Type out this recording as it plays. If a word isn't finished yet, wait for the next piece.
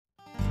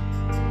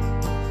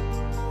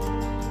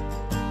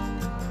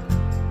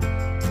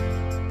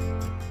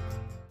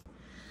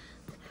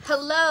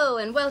Hello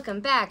and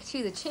welcome back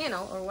to the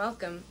channel, or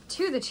welcome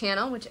to the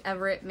channel,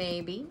 whichever it may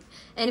be.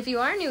 And if you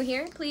are new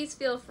here, please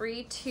feel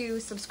free to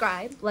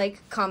subscribe,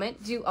 like,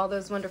 comment, do all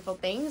those wonderful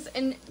things,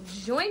 and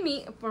join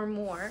me for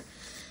more.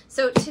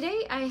 So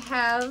today I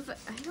have,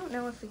 I don't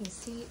know if we can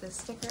see the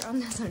sticker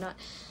on this or not,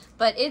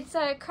 but it's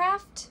a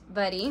Craft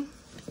Buddy.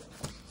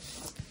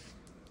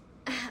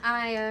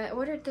 I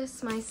ordered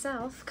this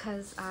myself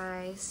because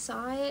I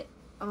saw it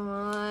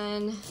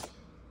on,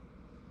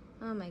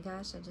 oh my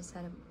gosh, I just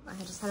had a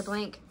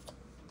blank.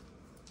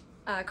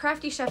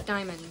 Crafty Chef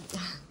Diamond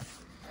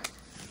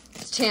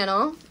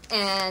channel,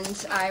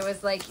 and I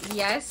was like,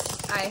 yes,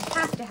 I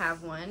have to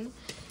have one.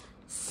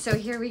 So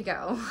here we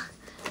go.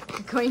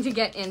 I'm going to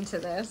get into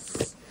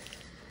this.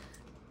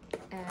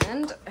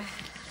 And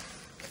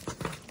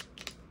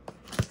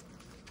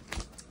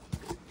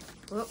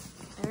whoop,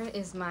 there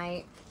is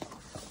my,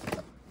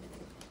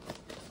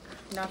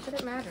 not that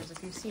it matters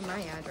if you see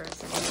my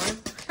address anymore.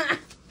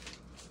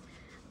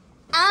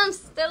 I'm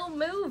still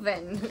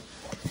moving.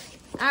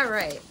 All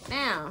right,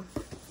 now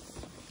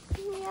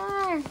here we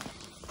are.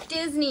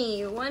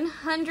 Disney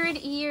 100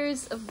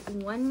 Years of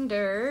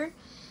Wonder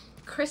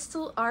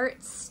crystal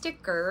art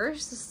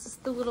stickers. This is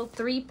the little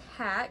 3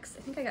 packs.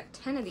 I think I got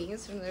 10 of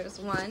these. And there's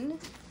 1,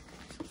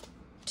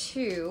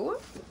 2,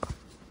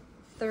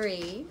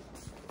 3,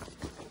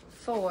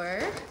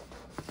 4,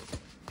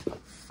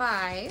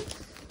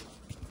 5,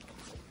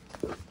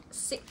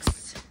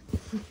 6,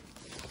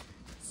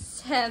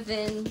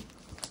 7,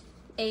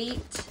 8,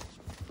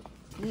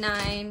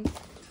 9,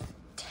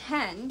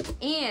 10,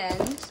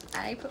 and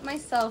I put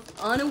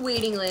myself on a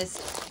waiting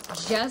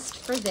list just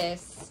for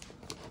this.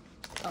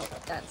 Oh,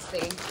 there's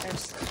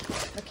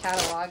the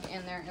catalog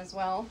in there as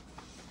well.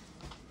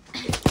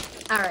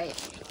 All right,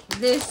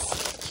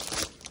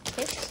 this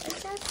kit, I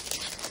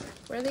guess,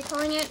 what are they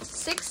calling it?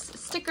 6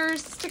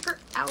 stickers, sticker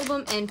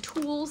album, and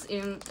tools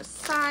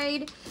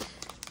inside.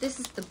 This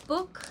is the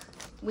book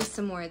with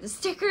some more of the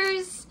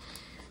stickers.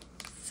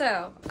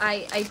 So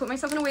I put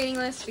myself on a waiting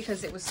list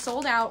because it was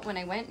sold out when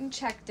I went and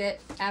checked it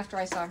after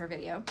I saw her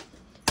video.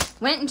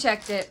 Went and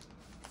checked it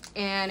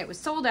and it was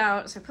sold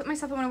out, so I put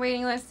myself on a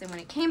waiting list, and when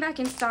it came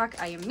back in stock,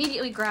 I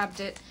immediately grabbed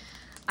it.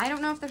 I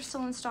don't know if they're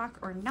still in stock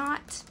or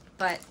not,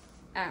 but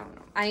I don't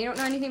know. I don't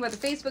know anything about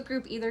the Facebook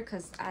group either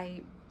because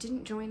I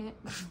didn't join it.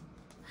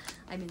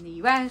 I'm in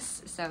the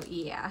US, so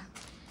yeah.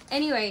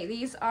 Anyway,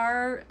 these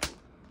are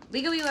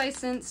legally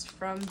licensed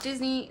from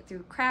Disney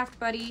through Craft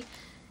Buddy,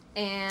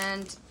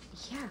 and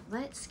yeah,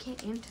 let's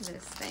get into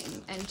this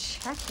thing and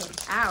check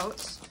it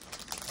out.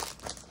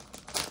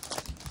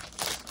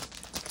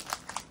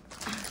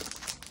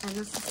 And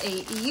this is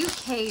a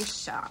UK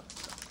shop.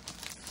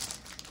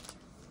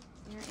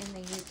 They're in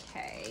the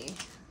UK.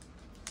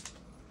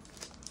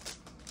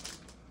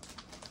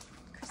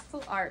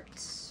 Crystal art.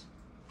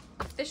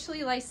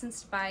 Officially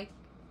licensed by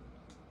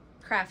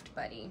Craft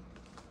Buddy.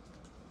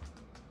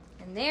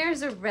 And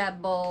there's a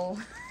rebel.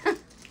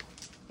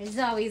 There's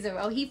always a,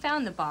 oh, he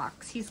found the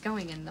box. He's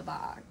going in the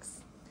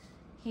box.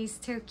 He's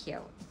too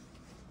cute.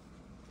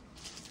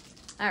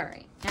 All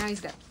right, now he's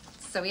good.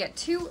 So we got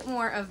 2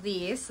 more of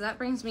these. So that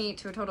brings me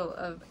to a total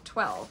of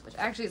 12, which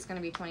actually is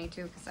gonna be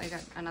 22 because I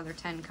got another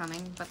 10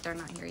 coming, but they're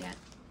not here yet.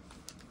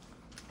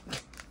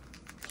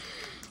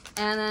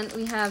 And then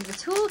we have the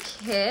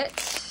toolkit.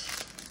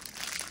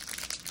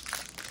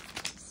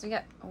 So we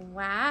got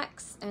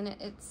wax, and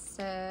it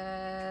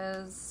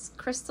says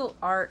crystal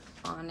art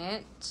on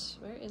it.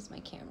 Where is my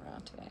camera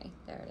today?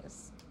 There it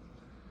is.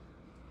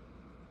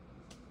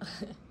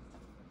 So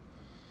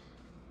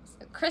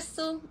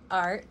crystal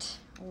art,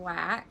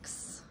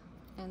 wax,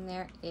 and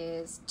there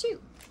is 2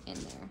 in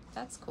there.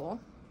 That's cool.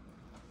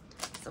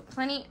 So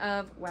plenty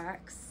of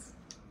wax.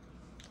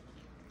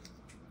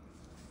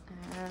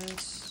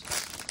 And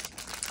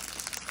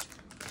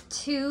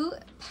 2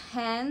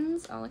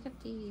 pens. Oh, look at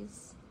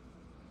these.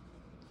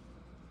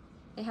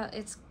 They have,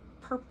 it's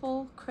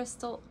purple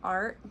crystal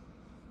art.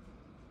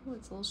 Oh,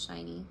 it's a little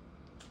shiny.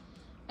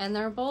 And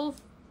they're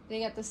both, they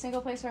got the single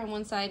placer on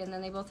one side, and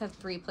then they both have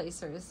 3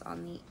 placers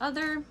on the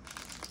other.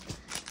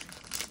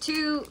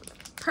 2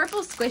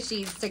 purple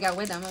squishies to go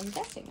with them. I'm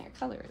guessing their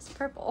color is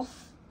purple.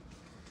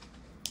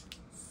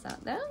 So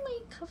that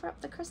might cover up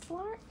the crystal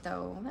art,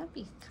 though. That'd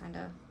be kind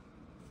of,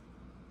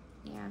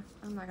 yeah,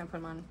 I'm not gonna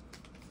put them on.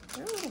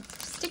 They're a little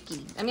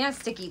sticky. I mean, not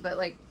sticky, but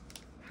like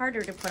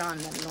harder to put on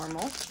than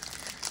normal.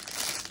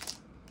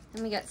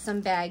 And we got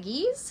some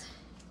baggies.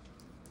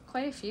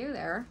 Quite a few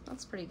there.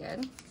 That's pretty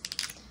good.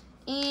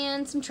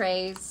 And some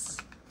trays.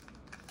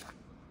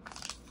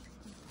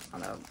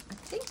 Although, I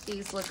think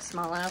these look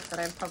small enough that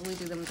I'd probably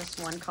do them just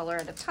 1 color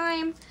at a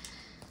time.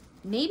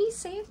 Maybe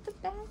save the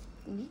bag.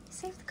 Maybe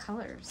save the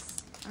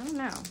colors. I don't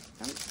know.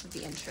 That would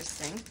be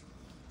interesting.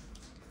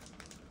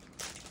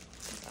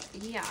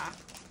 But yeah.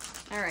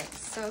 Alright,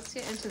 so let's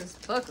get into this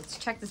book. Let's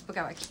check this book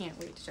out. I can't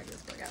wait to check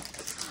this book out.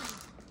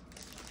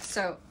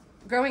 So,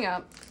 growing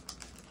up,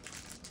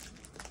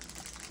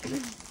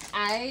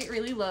 I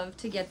really loved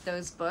to get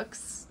those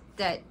books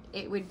that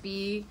it would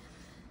be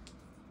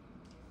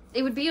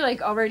it would be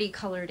like already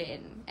colored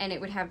in, and it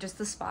would have just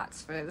the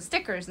spots for the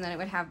stickers, and then it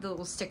would have the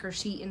little sticker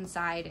sheet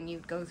inside, and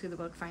you'd go through the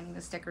book finding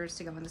the stickers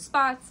to go in the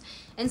spots.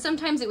 And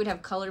sometimes it would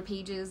have color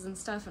pages and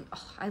stuff, and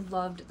oh, I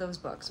loved those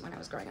books when I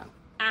was growing up.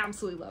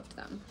 Absolutely loved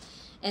them.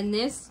 And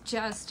this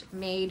just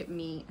made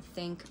me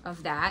think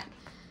of that,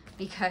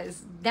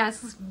 because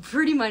that's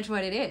pretty much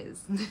what it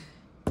is.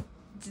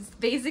 Just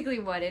basically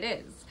what it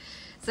is.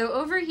 So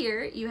over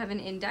here you have an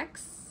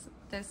index.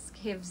 This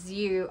gives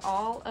you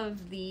all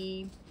of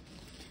the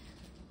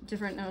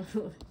different,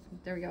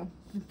 there we go.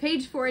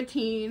 Page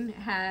 14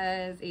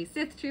 has a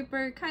Sith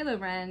Trooper, Kylo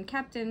Ren,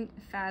 Captain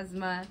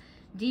Phasma,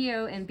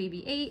 Dio and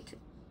BB-8,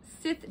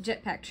 Sith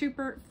Jetpack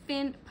Trooper,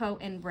 Finn, Poe,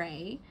 and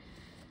Rey.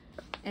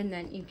 And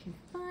then you can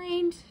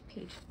find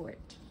page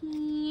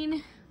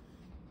 14.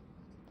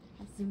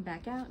 I'll zoom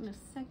back out in a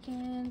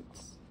second.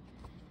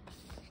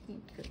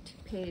 You go to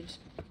page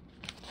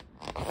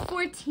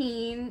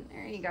 14.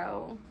 There you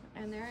go.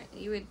 And there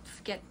you would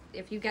get,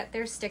 if you get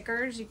their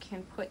stickers, you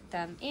can put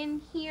them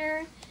in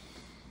here.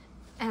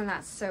 And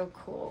that's so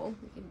cool.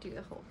 You can do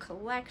the whole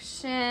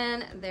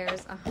collection.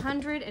 There's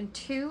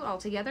 102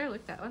 altogether.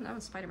 Look, that one, that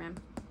was Spider-Man.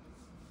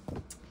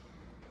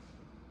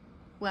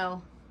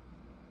 Well,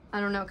 I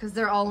don't know, because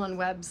they're all on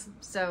webs,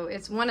 so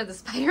it's one of the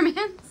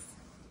Spider-Mans.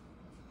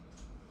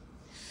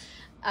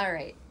 All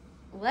right,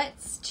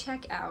 let's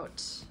check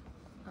out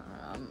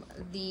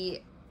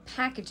the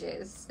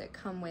packages that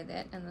come with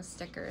it and the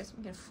stickers.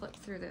 I'm gonna flip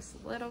through this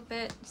a little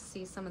bit,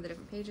 see some of the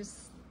different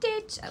pages.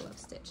 Stitch, I love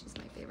Stitch, he's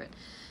my favorite.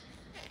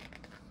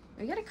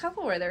 We got a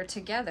couple where they're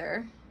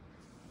together.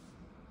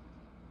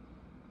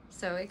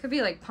 So it could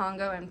be like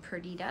Pongo and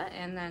Perdita,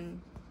 and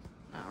then,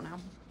 I don't know,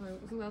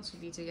 who else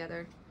would be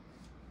together?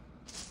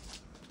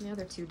 The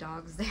other two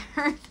dogs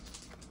there.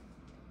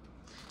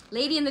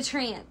 Lady and the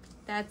Tramp,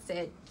 that's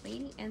it.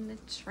 Lady and the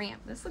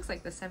Tramp. This looks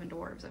like the Seven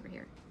Dwarves over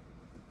here.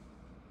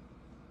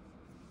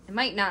 It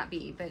might not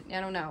be, but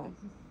I don't know.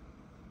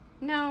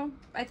 No,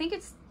 I think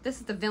this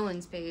is the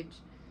villains page.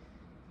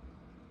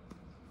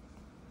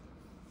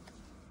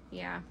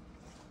 Yeah.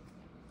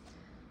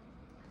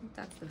 I think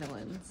that's the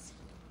villains.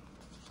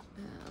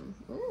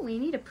 Ooh, we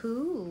need a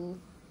Pooh.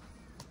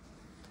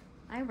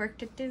 I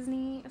worked at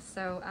Disney,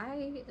 so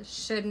I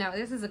should know.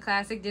 This is a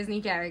classic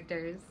Disney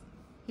characters.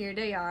 Here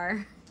they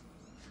are.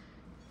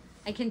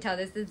 I can tell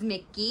this is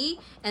Mickey,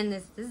 and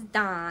this is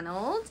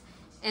Donald,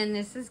 and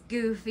this is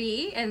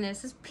Goofy, and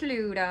this is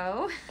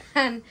Pluto,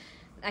 and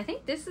I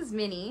think this is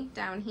Minnie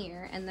down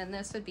here, and then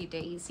this would be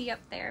Daisy up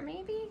there,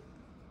 maybe?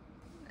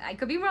 I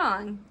could be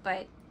wrong,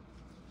 but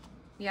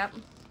yep.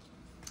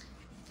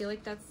 I feel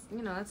like that's,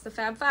 you know, that's the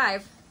Fab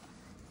Five.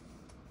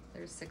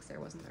 There's 6 there,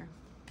 wasn't there?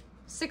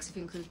 6 if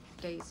you include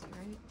Daisy,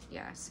 right?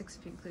 Yeah, 6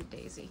 if you include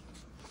Daisy.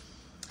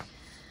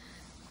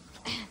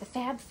 The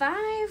Fab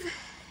Five.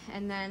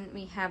 And then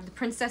we have the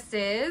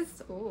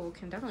princesses. Oh,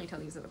 can definitely tell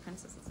these are the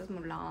princesses. This is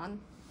Mulan.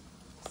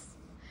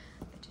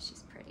 I bet you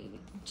she's pretty.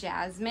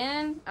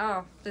 Jasmine.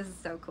 Oh, this is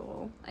so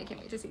cool. I can't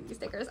wait to see these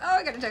stickers. Oh,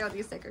 I gotta check out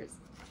these stickers.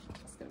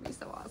 It's gonna be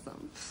so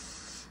awesome.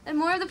 And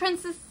more of the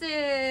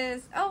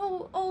princesses.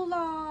 Oh,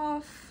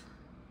 Olaf.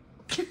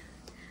 Okay.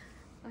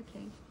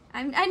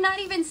 I'm not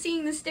even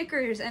seeing the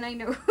stickers, and I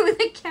know who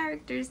the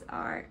characters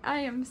are. I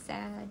am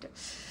sad.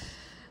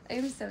 I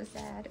am so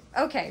sad.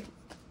 Okay.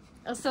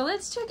 So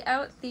let's check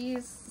out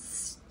these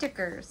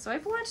stickers. So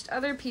I've watched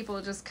other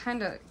people just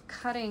kind of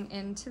cutting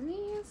into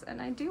these,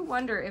 and I do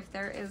wonder if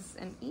there is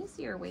an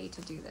easier way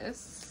to do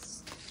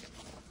this.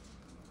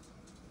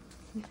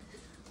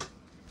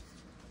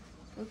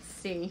 Let's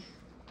see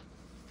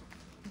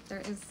if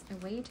there is a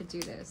way to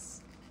do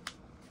this.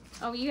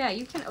 Oh yeah,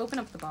 you can open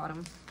up the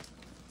bottom.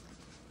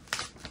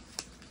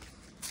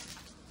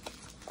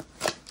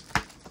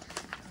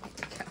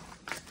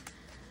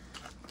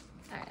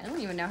 I don't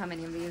even know how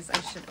many of these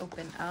I should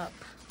open up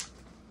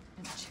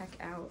and check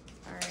out.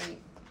 All right.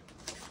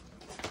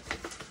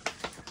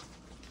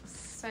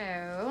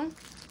 So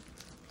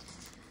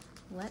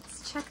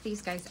let's check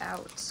these guys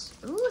out.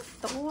 Ooh,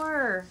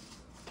 Thor.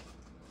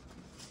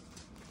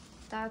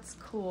 That's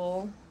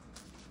cool.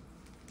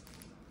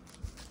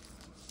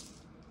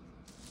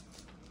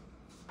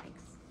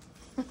 Thanks.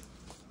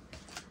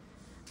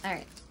 All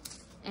right.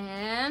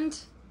 And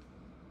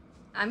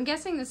I'm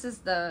guessing this is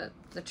the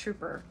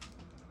trooper.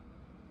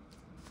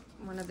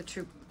 One of the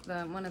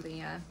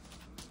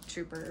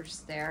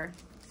troopers there.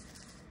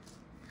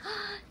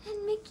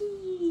 And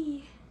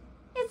Mickey!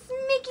 It's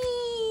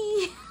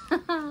Mickey!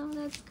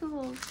 That's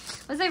cool.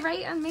 Was I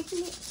right on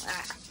Mickey?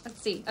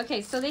 Let's see.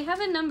 Okay, so they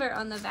have a number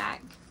on the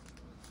back.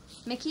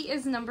 Mickey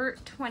is number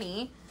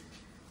 20.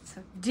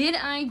 So did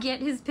I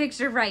get his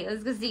picture right?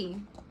 Let's go see.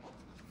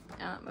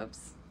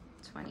 Oops.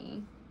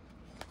 20.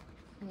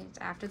 And it's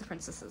after the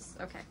princesses.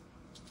 Okay.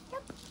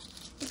 Yep,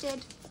 it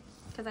did.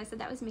 Because I said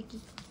that was Mickey.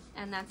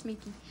 And that's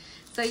Mickey.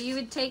 So you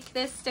would take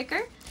this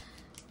sticker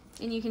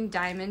and you can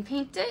diamond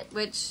paint it,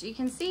 which you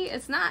can see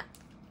it's not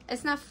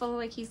full,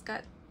 like he's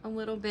got a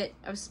little bit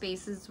of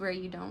spaces where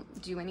you don't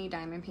do any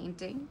diamond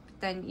painting.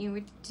 Then you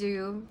would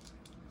do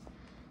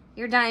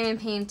your diamond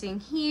painting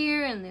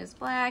here, and there's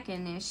black,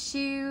 and there's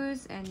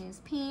shoes, and there's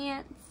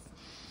pants.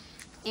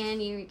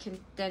 And you can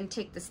then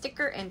take the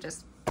sticker and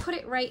just put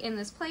it right in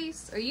this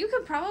place. Or you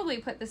could probably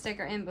put the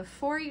sticker in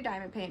before you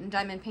diamond paint and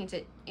diamond paint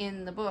it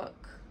in the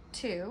book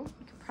too.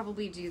 You could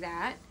probably do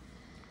that.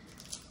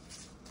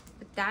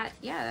 But that,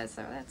 yeah,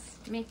 that's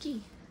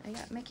Mickey. I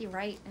got Mickey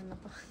right in the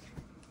book.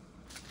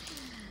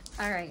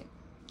 All right,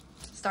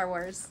 Star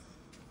Wars,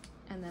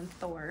 and then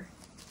Thor.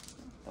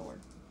 Thor.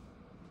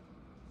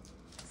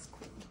 It's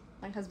cool.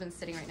 My husband's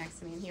sitting right next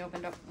to me, and he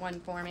opened up one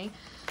for me.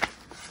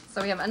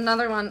 So we have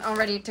another one all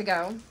ready to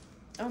go.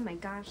 Oh my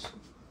gosh.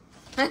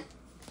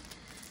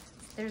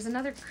 There's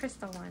another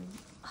crystal one.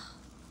 Oh.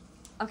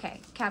 Okay,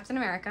 Captain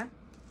America.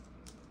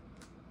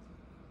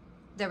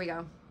 There we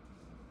go.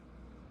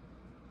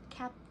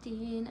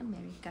 Captain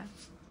America.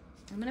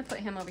 I'm gonna put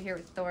him over here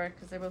with Thor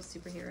because they're both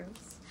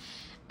superheroes.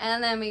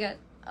 And then we got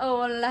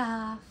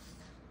Olaf.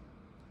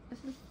 This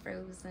is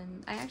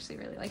Frozen. I actually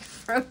really like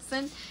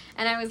Frozen.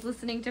 And I was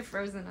listening to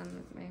Frozen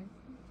on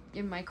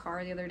in my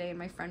car the other day, and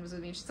my friend was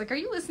with me, and she's like, "Are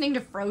you listening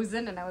to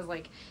Frozen?" And I was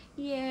like,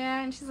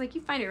 "Yeah." And she's like,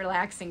 "You find it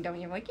relaxing, don't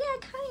you?" I'm like, "Yeah,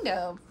 kind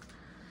of.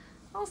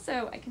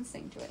 Also, I can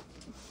sing to it."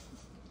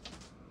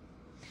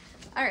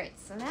 All right,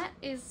 so that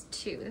is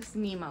 2. This is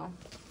Nemo.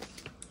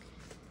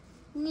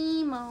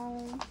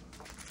 Nemo.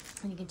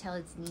 And you can tell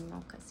it's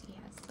Nemo because he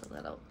has the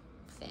little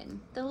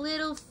fin. The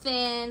little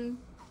fin.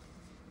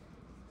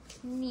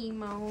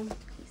 Nemo.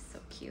 He's so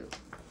cute.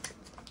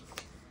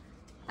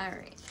 All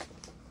right.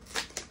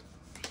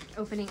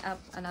 Opening up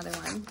another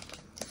one.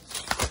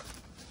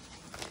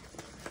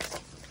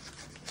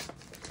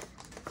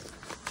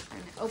 I'm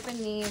gonna open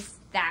these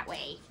that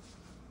way.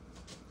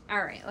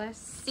 All right, let's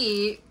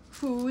see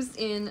who's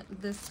in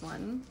this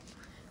one.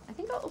 I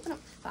think I'll open up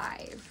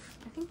 5.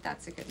 I think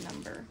that's a good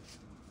number.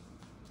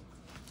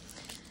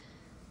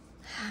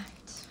 All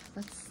right,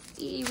 let's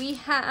see. We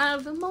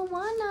have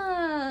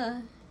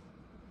Moana.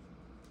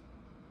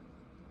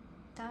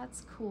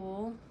 That's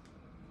cool.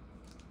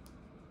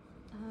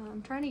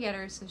 I'm trying to get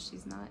her so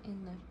she's not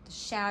in the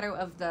shadow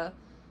of the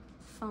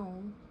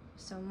phone.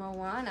 So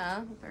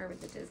Moana, we'll put her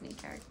with the Disney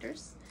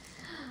characters.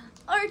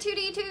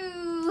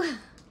 R2-D2!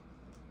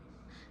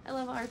 I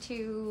love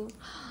R2.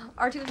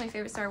 R2 was my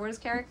favorite Star Wars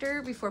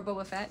character before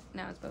Boba Fett.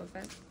 Now it's Boba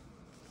Fett.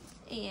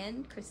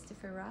 And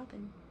Christopher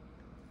Robin.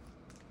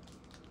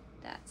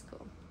 That's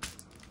cool.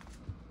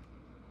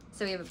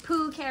 So we have a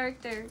Pooh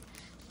character,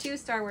 2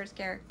 Star Wars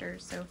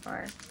characters so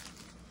far.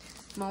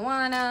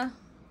 Moana,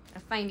 a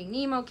Finding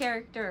Nemo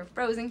character, a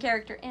Frozen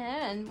character,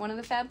 and one of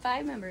the Fab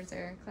Five members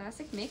there,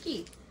 classic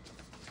Mickey.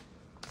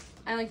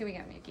 I like that we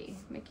got Mickey.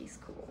 Mickey's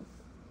cool.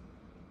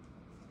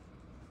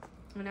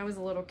 When I was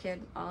a little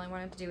kid, all I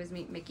wanted to do was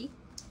meet Mickey.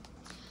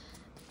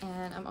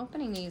 And I'm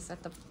opening these at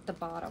the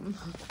bottom.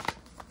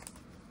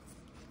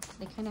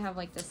 They kind of have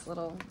like this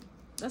little,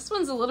 this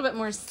one's a little bit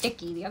more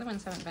sticky. The other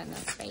ones haven't been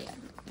this bad.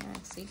 Yeah,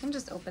 so you can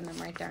just open them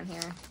right down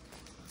here.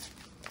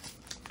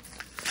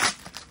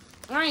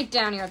 Right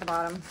down here at the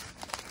bottom.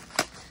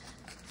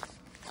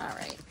 All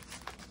right.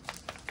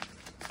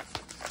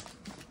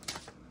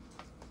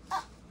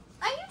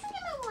 Are you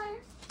drinking my water?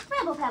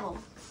 Rebel Pebble.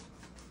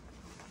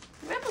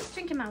 Rebel's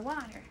drinking my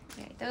water.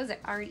 Okay, those are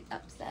already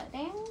upside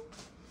down.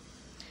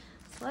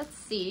 So let's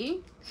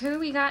see who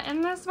we got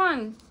in this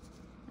one.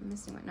 I'm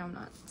missing one. No, I'm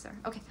not. Sorry.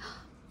 Okay.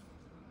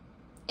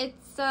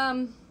 It's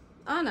Anna.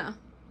 Anna.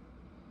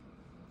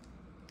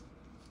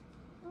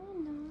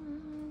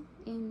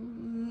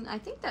 I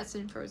think that's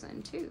in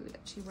Frozen too, that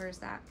she wears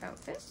that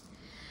outfit.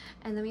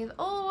 And then we have,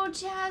 oh,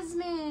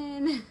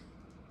 Jasmine.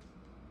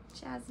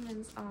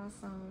 Jasmine's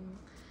awesome.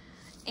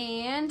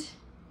 And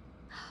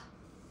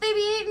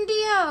Baby-8 and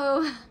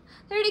Dio.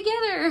 They're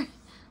together.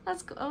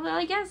 That's cool. Well,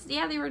 I guess,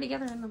 yeah, they were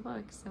together in the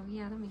book. So,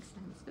 yeah, that makes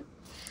sense.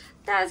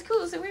 That's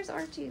cool. So, where's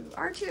R2?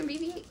 R2 and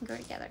BB-8 can go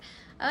together.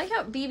 I like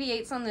how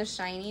BB-8's on the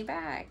shiny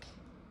back.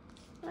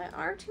 But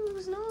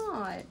R2's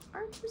not.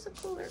 R2's a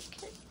cooler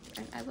kid.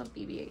 I love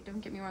BB-8,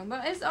 don't get me wrong.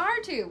 But it's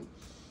R2.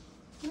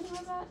 How many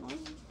was that? 1,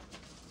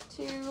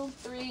 2,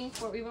 3,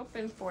 4. We've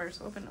opened 4,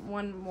 so open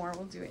one more.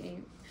 We'll do a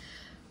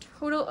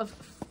total of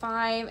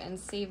 5 and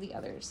save the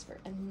others for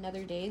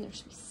another day. There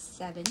should be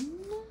 7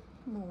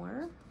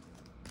 more.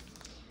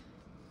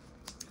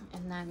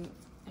 And then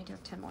I do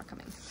have 10 more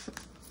coming.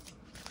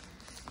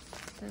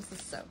 This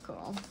is so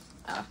cool.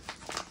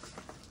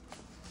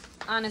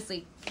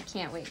 Honestly, I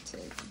can't wait to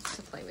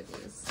play with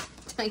these.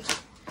 Like,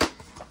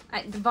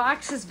 the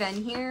box has been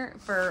here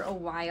for a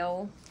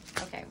while.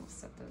 Okay, we'll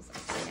set those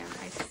upside down.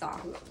 I saw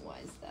who it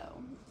was,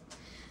 though.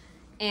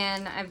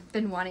 And I've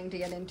been wanting to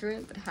get into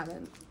it, but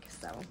haven't.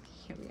 So,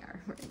 here we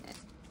are. We're in it.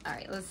 All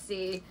right, let's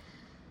see.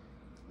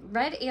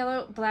 Red,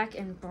 yellow, black,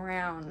 and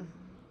brown.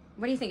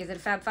 What do you think? Is it a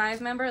Fab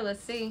Five member?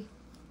 Let's see.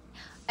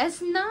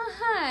 It's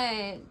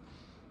not.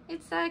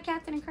 It's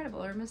Captain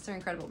Incredible or Mr.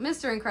 Incredible.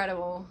 Mr.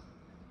 Incredible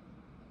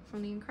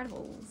from The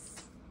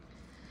Incredibles.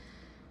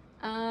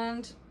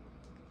 And,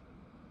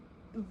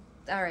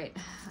 all right,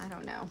 I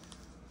don't know.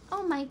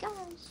 Oh my gosh.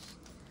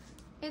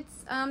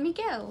 It's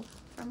Miguel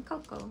from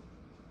Coco.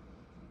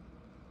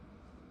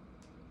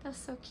 That's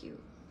so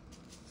cute.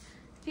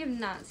 If you have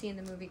not seen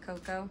the movie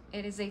Coco,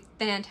 it is a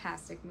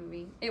fantastic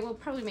movie. It will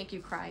probably make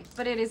you cry,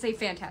 but it is a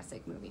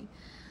fantastic movie.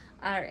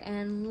 All right,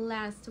 and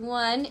last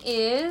one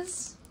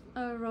is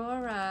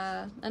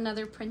Aurora,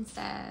 another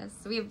princess.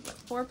 So we have what,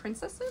 4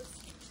 princesses?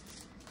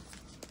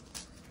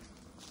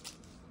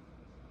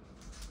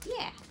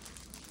 Yeah.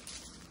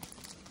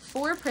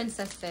 4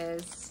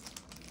 princesses.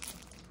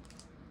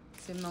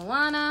 So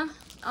Moana,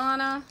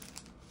 Anna,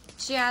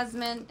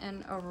 Jasmine,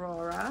 and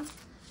Aurora.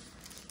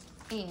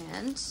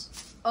 And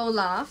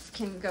Olaf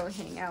can go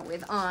hang out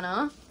with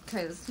Anna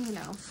because, you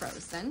know,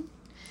 Frozen.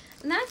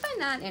 And I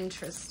find that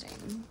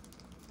interesting.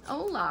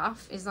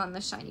 Olaf is on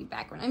the shiny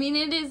background. I mean,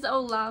 it is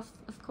Olaf,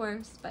 of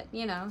course, but,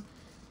 you know.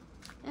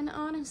 And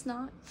Anna's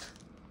not.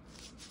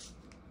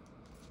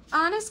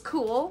 Anna's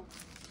cool.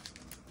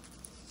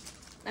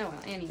 Oh, well,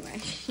 anyway.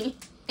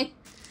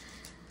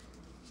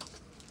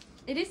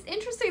 It is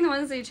interesting the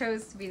ones they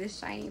chose to be the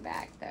shiny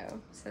back, though.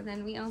 So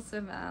then we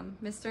also have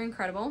Mr.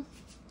 Incredible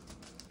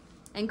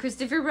and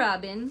Christopher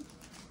Robin.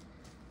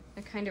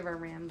 They're kind of our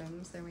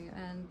randoms. There we go.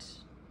 And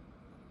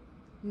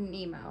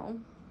Nemo.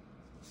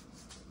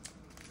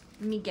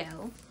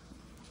 Miguel.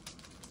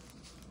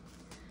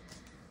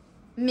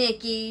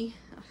 Mickey.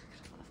 Oh,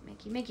 I love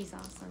Mickey. Mickey's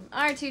awesome.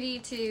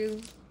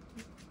 R2-D2.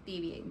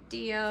 BB and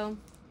Dio.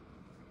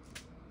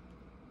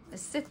 The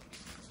Sith.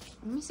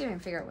 Let me see if I can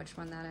figure out which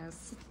one that is.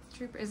 Sith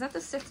Trooper. Is that the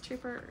Sith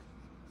Trooper?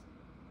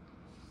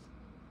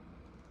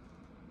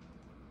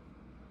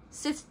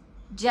 Sith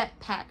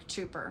Jetpack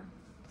Trooper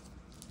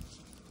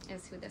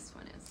is who this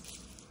one is.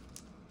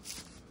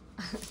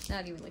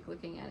 Not even like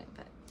looking at it,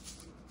 but.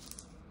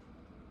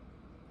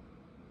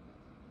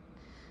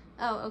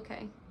 Oh,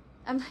 okay.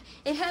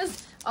 It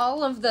has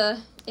all of the.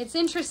 It's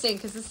interesting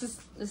because this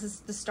is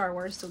the Star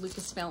Wars, so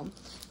Lucasfilm,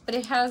 but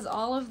it has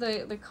all of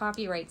the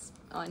copyrights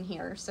on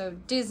here. So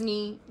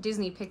Disney,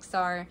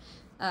 Pixar,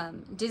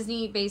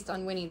 Disney based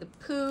on Winnie the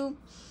Pooh,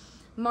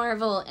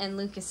 Marvel, and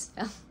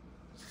Lucasfilm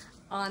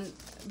on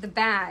the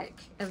back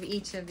of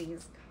each of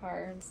these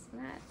cards.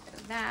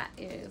 That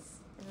is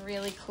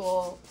really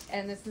cool,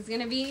 and this is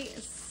gonna be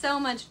so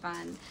much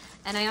fun.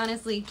 And I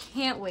honestly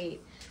can't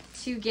wait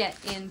to get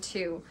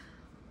into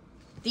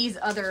these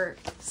other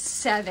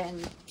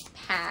 7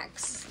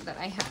 packs that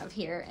I have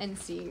here and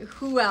see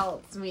who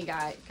else we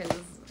got, because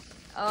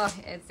oh,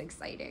 it's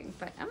exciting.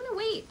 But I'm gonna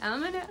wait.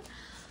 I'm gonna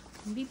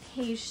be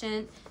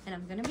patient, and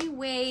I'm gonna be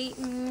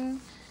waiting.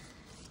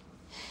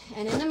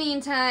 And in the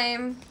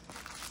meantime,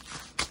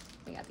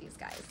 we got these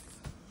guys.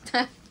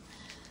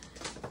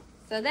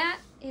 So that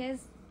is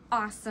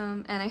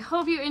awesome, and I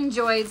hope you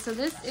enjoyed. So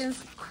this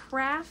is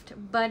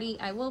Craft Buddy.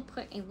 I will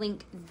put a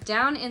link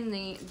down in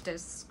the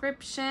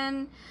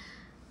description.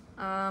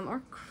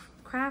 Or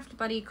Craft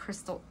Buddy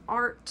Crystal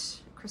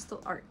Art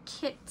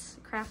Kit,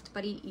 Craft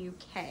Buddy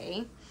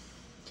UK.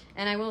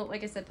 And I will,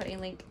 like I said, put a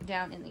link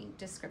down in the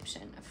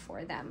description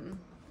for them.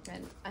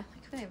 And I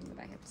like when I have them in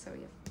the back up. So we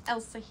have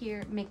Elsa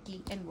here,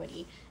 Mickey, and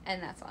Woody,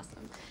 and that's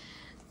awesome.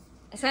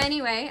 So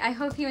anyway, I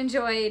hope you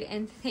enjoyed,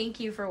 and thank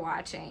you for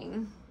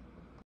watching.